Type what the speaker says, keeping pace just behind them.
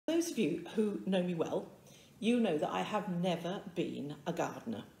those of you who know me well, you know that I have never been a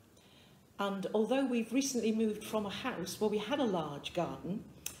gardener. And although we've recently moved from a house where we had a large garden,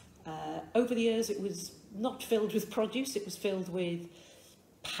 over the years it was not filled with produce, it was filled with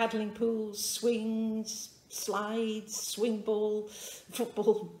paddling pools, swings, slides, swing ball,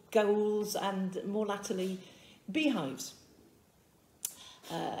 football goals, and more latterly, beehives.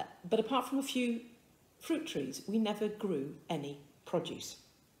 But apart from a few fruit trees, we never grew any produce.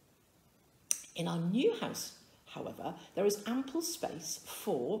 In our new house, however, there is ample space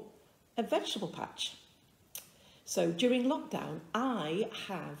for a vegetable patch. So during lockdown, I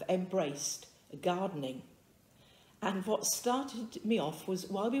have embraced gardening. And what started me off was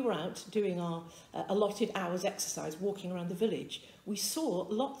while we were out doing our allotted hours exercise, walking around the village, we saw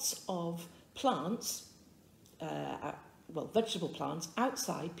lots of plants, vegetable plants,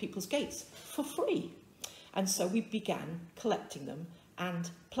 outside people's gates for free. And so we began collecting them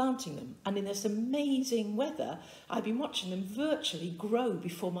and planting them. And in this amazing weather, I've been watching them virtually grow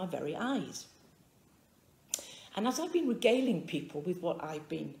before my very eyes. And as I've been regaling people with what I've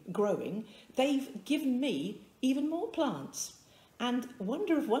been growing, they've given me even more plants. And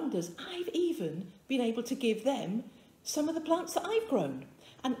wonder of wonders, I've even been able to give them some of the plants that I've grown.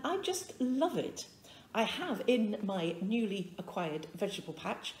 And I just love it. I have in my newly acquired vegetable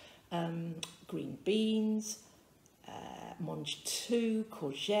patch, green beans, mange tout,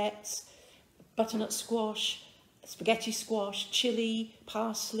 courgettes, butternut squash, spaghetti squash, chilli,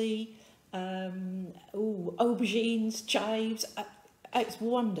 parsley, aubergines, chives. It's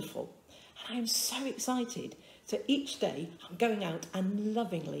wonderful. And I'm so excited. So each day I'm going out and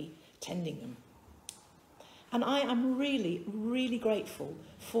lovingly tending them. And I am really, really grateful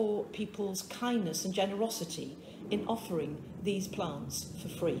for people's kindness and generosity in offering these plants for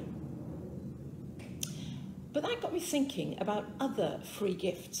free. But that got me thinking about other free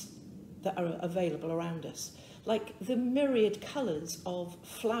gifts that are available around us, like the myriad colours of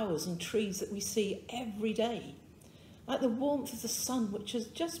flowers and trees that we see every day, like the warmth of the sun, which has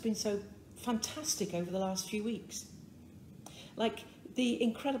just been so fantastic over the last few weeks, like the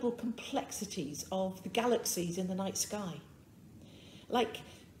incredible complexities of the galaxies in the night sky, like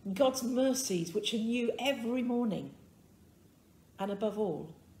God's mercies, which are new every morning, and above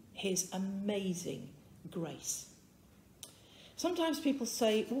all, his amazing grace. Sometimes people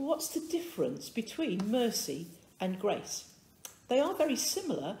say, well, what's the difference between mercy and grace? They are very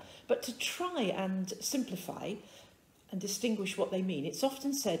similar, but to try and simplify and distinguish what they mean, it's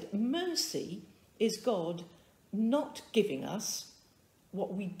often said mercy is God not giving us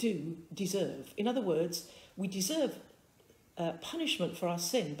what we do deserve. In other words, we deserve punishment for our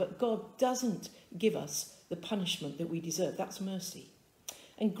sin, but God doesn't give us the punishment that we deserve. That's mercy.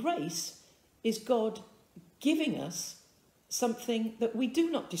 And grace is God giving us something that we do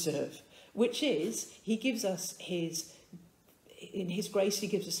not deserve, which is he gives us in his grace, he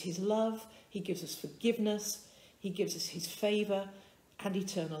gives us his love, he gives us forgiveness, he gives us his favour and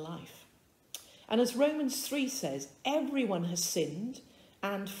eternal life. And as Romans 3 says, everyone has sinned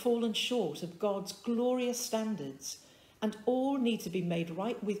and fallen short of God's glorious standards, and all need to be made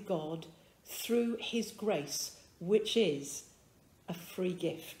right with God through his grace, which is a free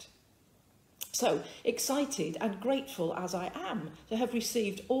gift. So, excited and grateful as I am to have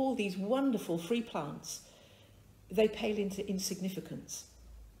received all these wonderful free plants, they pale into insignificance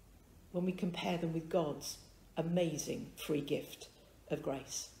when we compare them with God's amazing free gift of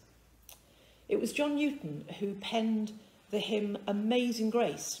grace. It was John Newton who penned the hymn Amazing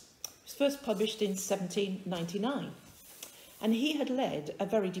Grace. It was first published in 1799, and he had led a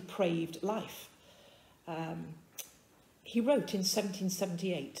very depraved life. He wrote in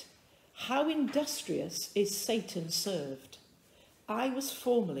 1778, "How industrious is Satan served! I was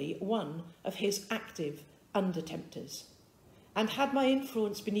formerly one of his active under-tempters, and had my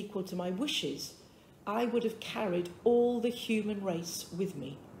influence been equal to my wishes, I would have carried all the human race with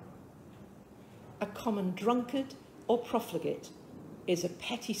me. A common drunkard or profligate is a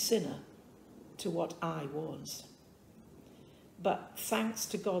petty sinner to what I was." But thanks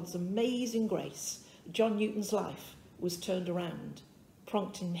to God's amazing grace, John Newton's life was turned around,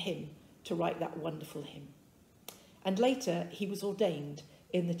 prompting him to write that wonderful hymn. And later he was ordained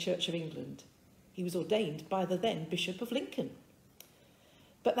in the Church of England. He was ordained by the then Bishop of Lincoln.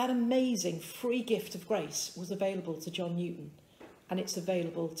 But that amazing free gift of grace was available to John Newton, and it's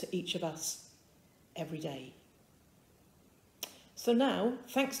available to each of us every day. So now,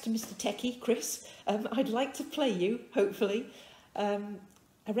 thanks to Mr. Techie, Chris, I'd like to play you, hopefully, a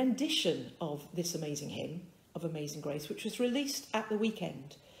rendition of this amazing hymn of Amazing Grace, which was released at the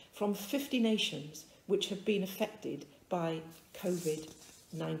weekend from 50 nations which have been affected by COVID-19.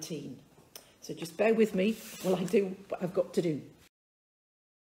 19. So just bear with me while I do what I've got to do.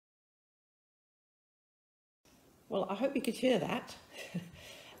 Well, I hope you could hear that.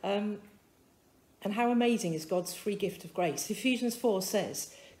 And how amazing is God's free gift of grace. Ephesians 4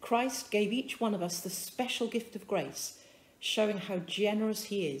 says, Christ gave each one of us the special gift of grace, showing how generous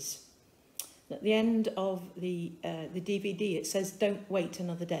he is. At the end of the DVD, it says, don't wait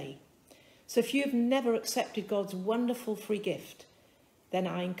another day. So if you have never accepted God's wonderful free gift, then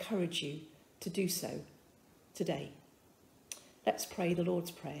I encourage you to do so today. Let's pray the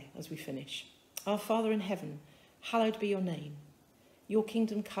Lord's Prayer as we finish. Our Father in heaven, hallowed be your name. Your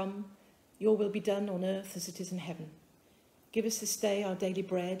kingdom come, your will be done on earth as it is in heaven. Give us this day our daily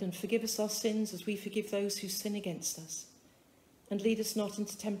bread, and forgive us our sins as we forgive those who sin against us. And lead us not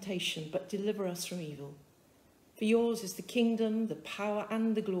into temptation, but deliver us from evil. For yours is the kingdom, the power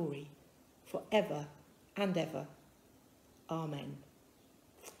and the glory, for ever and ever. Amen.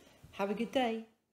 Have a good day.